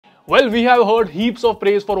Well, we have heard heaps of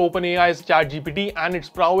praise for OpenAI's ChatGPT and its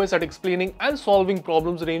prowess at explaining and solving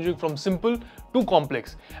problems ranging from simple to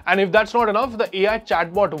complex. And if that's not enough, the AI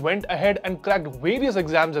chatbot went ahead and cracked various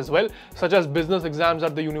exams as well, such as business exams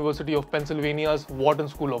at the University of Pennsylvania's Wharton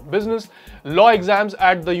School of Business, law exams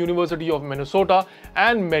at the University of Minnesota,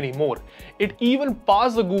 and many more. It even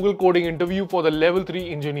passed the Google coding interview for the level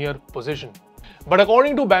 3 engineer position. But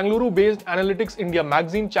according to Bangalore-based Analytics India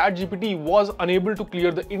magazine, ChatGPT was unable to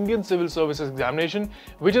clear the Indian Civil Services examination,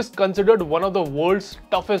 which is considered one of the world's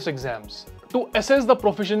toughest exams. To assess the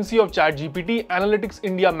proficiency of ChatGPT, Analytics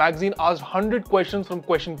India magazine asked 100 questions from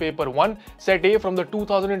question paper 1, set A from the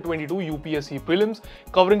 2022 UPSC prelims,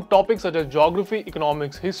 covering topics such as geography,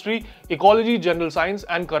 economics, history, ecology, general science,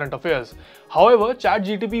 and current affairs. However,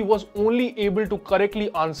 ChatGPT was only able to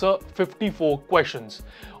correctly answer 54 questions.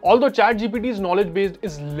 Although ChatGPT's knowledge base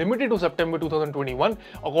is limited to September 2021,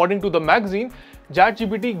 according to the magazine,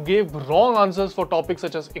 ChatGPT gave wrong answers for topics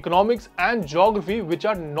such as economics and geography, which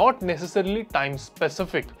are not necessarily time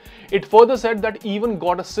specific. It further said that even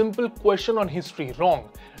got a simple question on history wrong.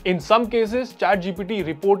 In some cases, ChatGPT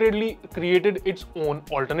reportedly created its own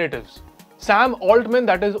alternatives. Sam Altman,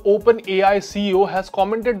 that is OpenAI CEO, has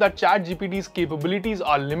commented that ChatGPT's capabilities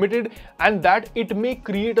are limited and that it may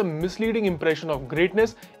create a misleading impression of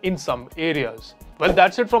greatness in some areas. Well,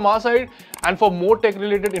 that's it from our side, and for more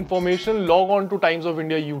tech-related information, log on to Times of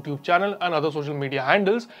India YouTube channel and other social media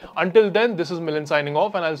handles. Until then, this is Milind signing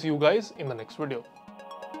off, and I'll see you guys in the next video.